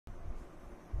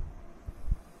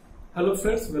Hello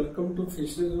friends, welcome to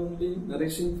Fisheries Only,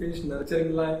 Nourishing Fish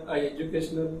Nurturing Life, a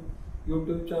educational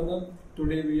YouTube channel.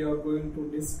 Today we are going to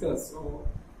discuss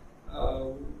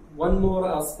one more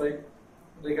aspect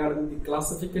regarding the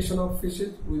classification of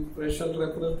fishes with special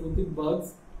reference to the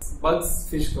bugs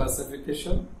fish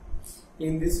classification.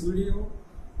 In this video,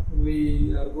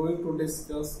 we are going to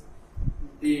discuss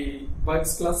the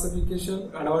bugs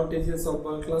classification, advantages of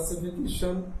bug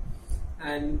classification,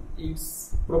 and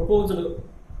its proposed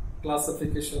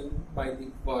classification by the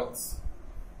bugs.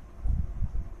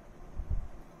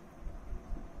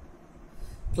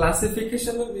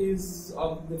 Classification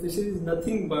of the fishes is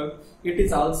nothing but it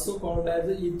is also called as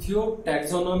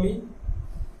ethiotaxonomy.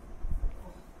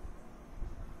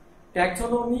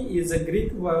 Taxonomy is a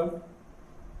Greek word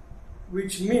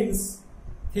which means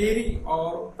theory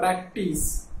or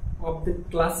practice of the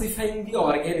classifying the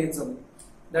organism.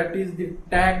 That is the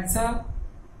taxa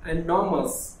and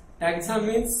nomos. Taxa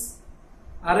means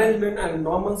arrangement and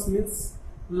nomos means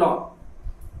law.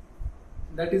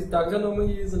 That is,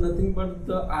 taxonomy is nothing but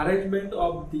the arrangement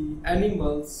of the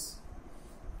animals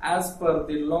as per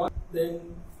the law.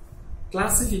 Then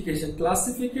classification.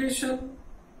 Classification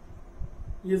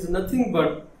is nothing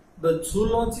but the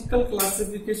zoological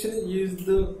classification is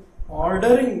the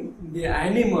ordering the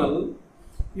animal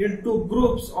into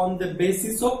groups on the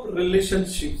basis of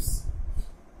relationships.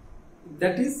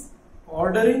 That is,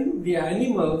 ordering the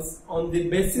animals on the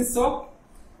basis of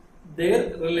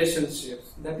their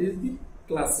relationships. That is the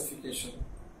classification.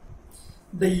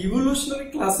 The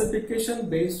evolutionary classification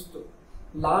based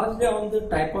largely on the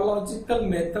typological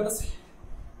methods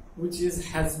which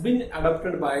has been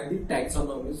adopted by the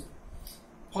taxonomists.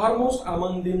 Foremost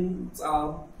among them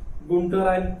are Gunter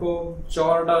and Co.,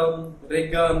 Jordan,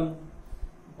 Regan,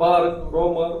 Berg,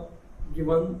 Romer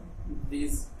given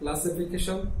this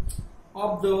classification.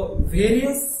 Of the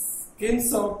various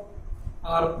schemes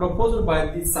are proposed by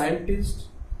the scientists,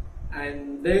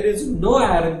 and there is no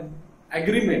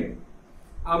agreement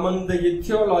among the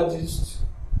ethologists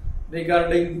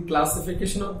regarding the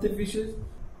classification of the fishes.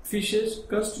 Fishes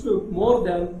constitute more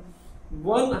than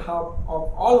one half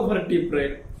of all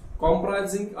vertebrate,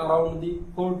 comprising around the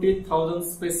 40,000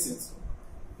 species.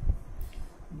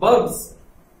 Bugs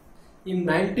in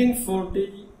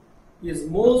 1940 is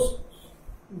most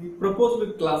the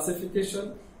proposed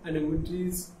classification and which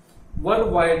is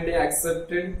worldwide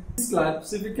accepted. This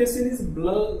classification is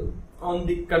built on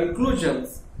the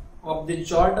conclusions of the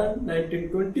Jordan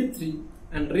 1923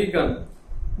 and Regan.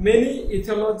 Many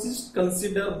ethologists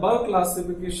consider Berg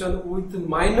classification with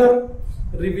minor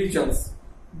revisions.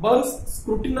 Berg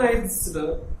scrutinized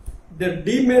the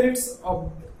demerits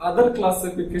of other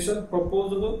classification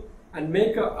proposed and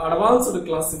make an advanced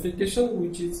classification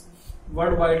which is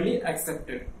worldwide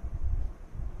accepted.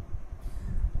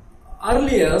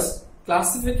 Earliest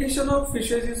classification of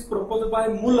fishes is proposed by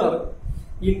Muller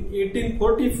in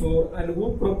 1844 and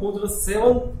who proposed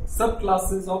 7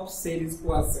 subclasses of series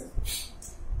classes.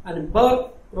 And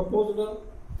Berg proposed a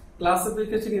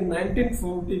classification in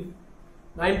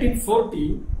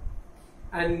 1940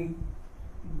 and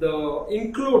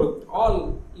include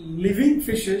all living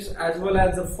fishes as well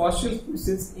as the fossil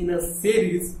species in a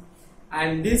series,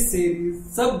 and this series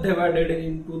subdivided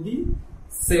into the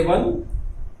 7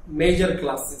 major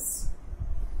classes.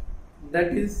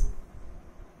 That is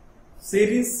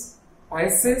series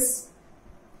Pisces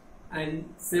and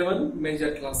 7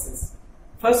 major classes.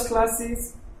 First class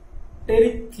is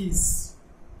Pterichthys,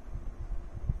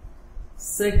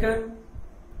 second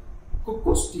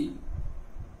Cocosti,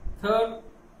 third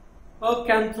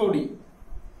Acanthodi.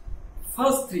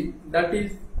 First 3, that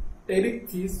is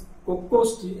Pterichthys,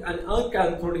 Cocosti and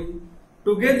Acanthodi,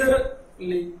 together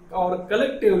or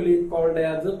collectively called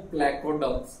as the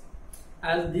placodons,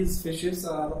 as these fishes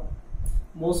are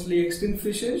mostly extinct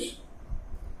fishes.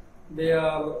 They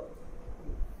are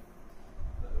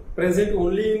present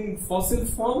only in fossil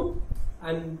form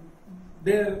and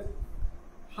their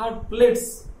hard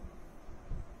plates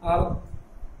are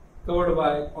covered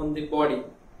on the body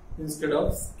instead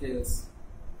of scales.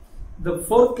 The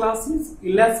 4th class is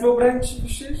elasmobranch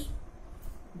fishes,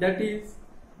 that is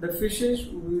the fishes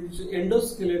which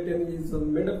endoskeleton is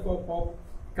made up of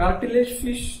cartilage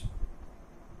fish.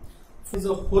 Is a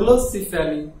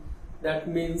holocephaly, that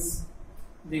means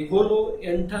the hollow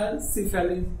entire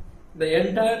cephaly, the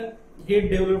entire head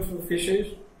developed from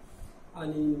fishes.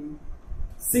 And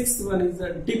 6th one is the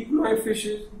dipnoid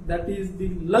fishes, that is the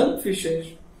lung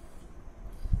fishes.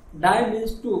 Di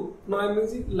means 2, pneu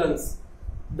means lungs.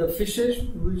 The fishes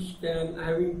which can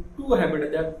having 2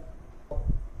 habitats, that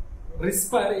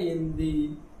respire in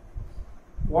the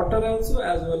water also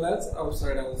as well as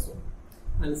outside also.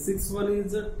 And sixth one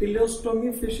is the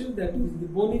teleostomy fishes, that is the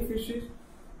bony fishes,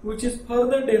 which is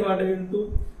further divided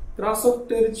into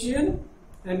Crassopterygian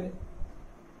and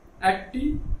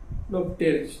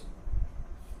Actinopterygian.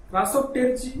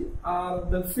 Crassopterygi are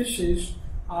the fishes,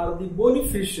 are the bony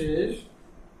fishes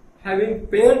having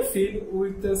paired fin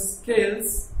with the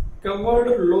scales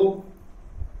covered lobe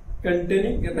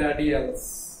containing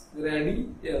radials.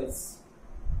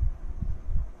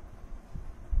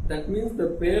 That means the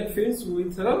paired fins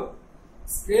with a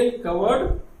scale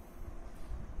covered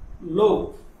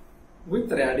lobe with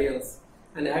radials.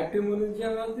 And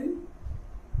Actinopterygia are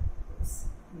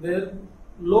their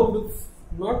lobes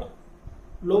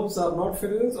are not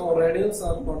present, or radials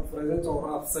are not present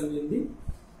or absent in the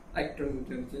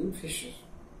Actinopterygian fishes.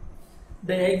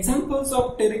 The examples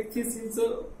of Pterichthys is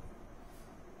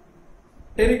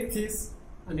Pterichthys,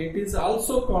 and it is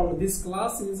also called, this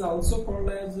class is also called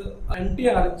as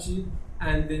Antiarchi,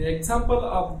 and the example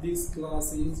of this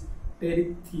class is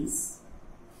Pterichthys.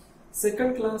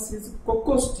 Second class is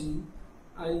Coccosti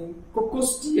and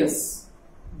Coccostius.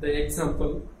 The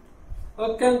example,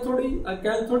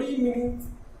 Acanthody means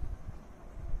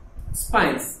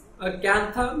spines,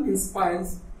 Acantha means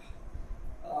spines,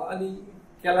 and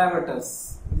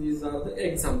calamitous. These are the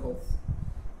examples.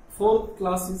 Fourth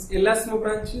class is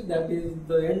Elasmobranchi, that is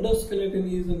the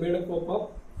endoskeleton is made up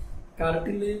of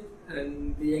cartilage,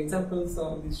 and the examples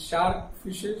are the shark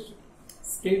fishes,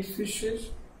 skate fishes,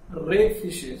 ray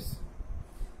fishes.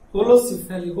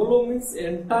 Holocephaly, holo means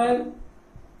entire,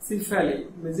 cephaly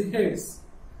means the heads,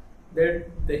 that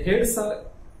the heads are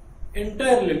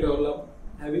entirely developed,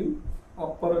 having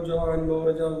upper jaw and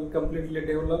lower jaw completely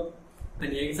developed.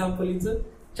 An example is a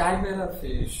chimera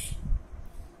fish.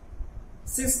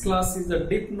 Sixth class is the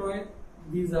dipnoid.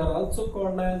 These are also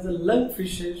called as lung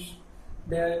fishes,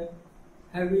 that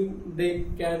they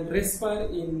can respire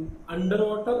in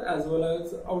underwater as well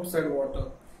as outside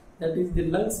water. That is the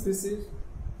lung species,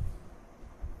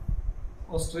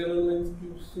 Australian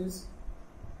lung fishes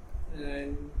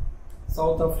and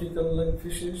South African lung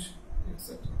fishes,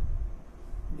 etc.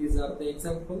 These are the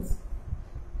examples.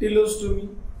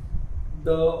 Teleostomy,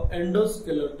 the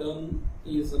endoskeleton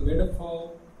is made up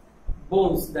of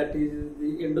bones, that is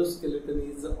the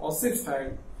endoskeleton is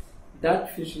ossified.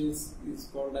 That fish is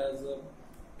called as a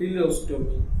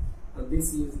teleostomy. And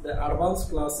this is the advanced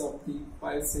class of the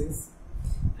Pisces,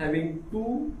 having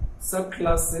two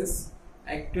subclasses,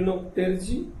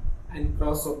 Actinopterygi and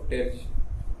Crassopterygi.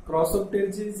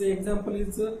 Crassopterygi, the example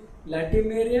is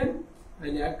Latimerian,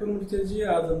 and Actinopterygi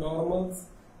are the normals.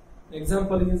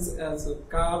 Example is as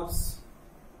carps,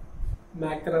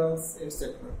 mackerels,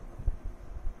 etc.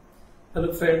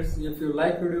 Hello friends, if you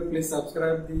like video, please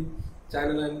subscribe the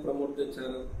channel and promote the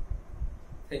channel.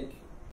 Thank you.